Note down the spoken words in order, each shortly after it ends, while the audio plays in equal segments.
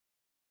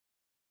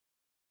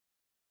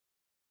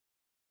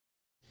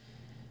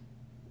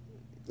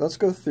let's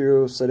go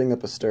through setting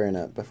up a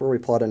stereonet before we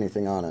plot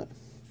anything on it.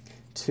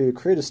 To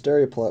create a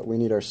stereoplot, we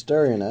need our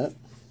stereonet,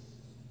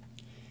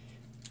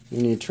 we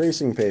need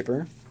tracing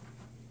paper,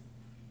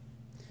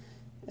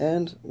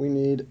 and we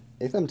need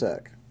a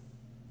thumbtack,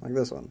 like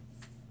this one.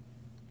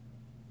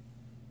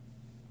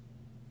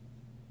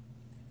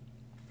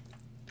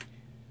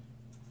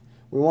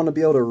 We want to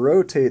be able to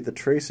rotate the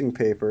tracing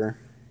paper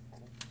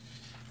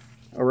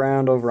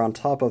around over on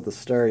top of the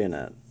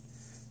stereonet.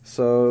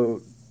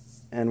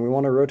 And we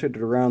want to rotate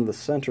it around the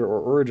center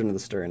or origin of the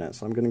stereonet.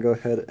 So I'm going to go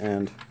ahead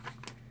and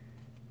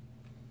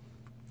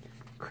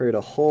create a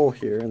hole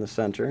here in the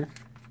center.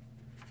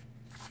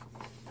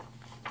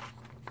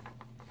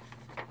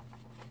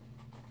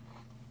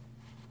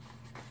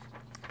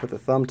 Put the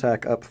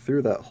thumbtack up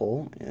through that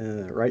hole,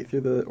 right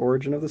through the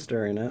origin of the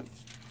stereonet.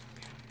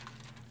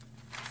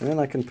 And then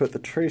I can put the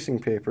tracing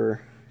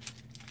paper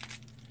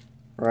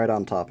right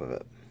on top of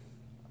it.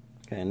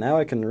 Okay, now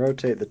I can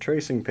rotate the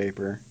tracing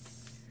paper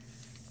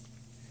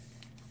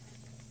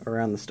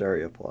around the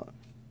stereoplot.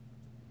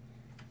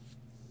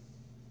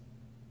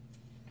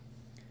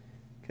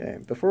 Okay,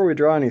 before we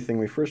draw anything,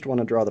 we first want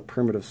to draw the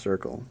primitive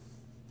circle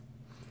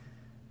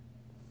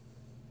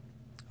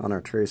on our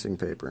tracing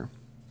paper.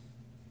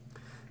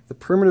 The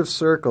primitive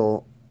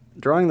circle,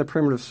 drawing the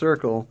primitive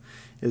circle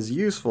is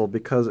useful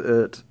because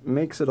it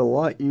makes it a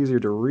lot easier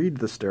to read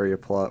the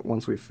stereoplot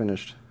once we've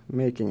finished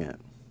making it.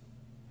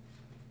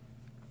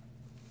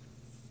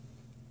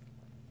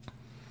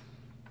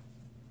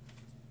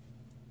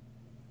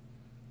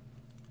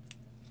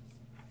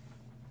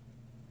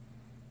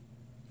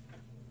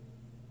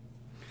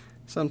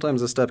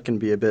 Sometimes this step can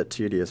be a bit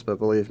tedious, but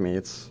believe me,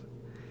 it's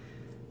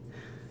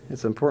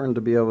important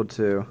to be able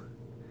to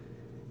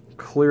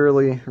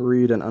clearly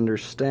read and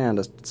understand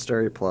a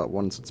stereoplot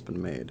once it's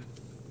been made.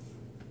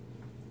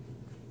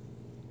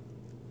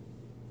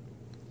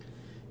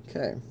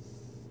 Okay.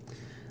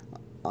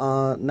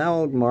 Now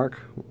I'll mark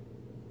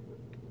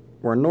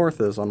where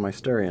north is on my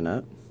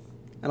stereonet,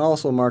 and I'll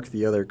also mark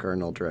the other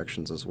cardinal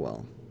directions as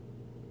well.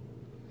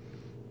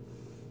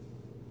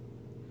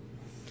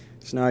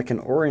 So now I can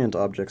orient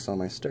objects on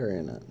my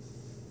stereonet.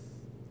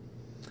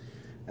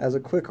 As a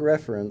quick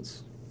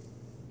reference,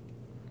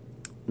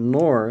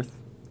 north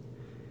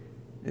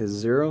is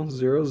 0,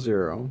 0,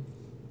 0,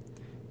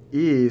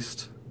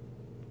 east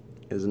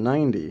is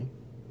 90,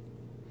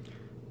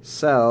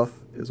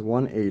 south is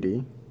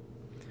 180,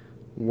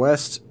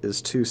 west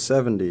is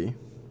 270,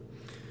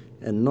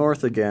 and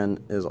north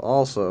again is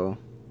also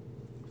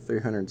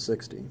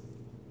 360.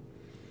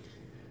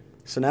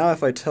 So now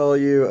if I tell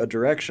you a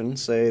direction,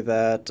 say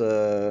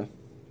that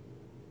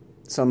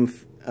some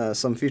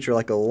feature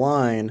like a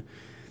line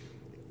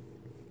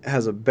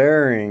has a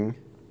bearing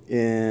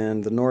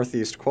in the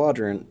northeast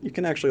quadrant, you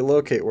can actually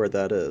locate where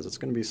that is. It's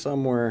going to be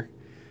somewhere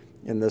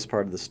in this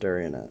part of the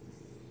stereonet.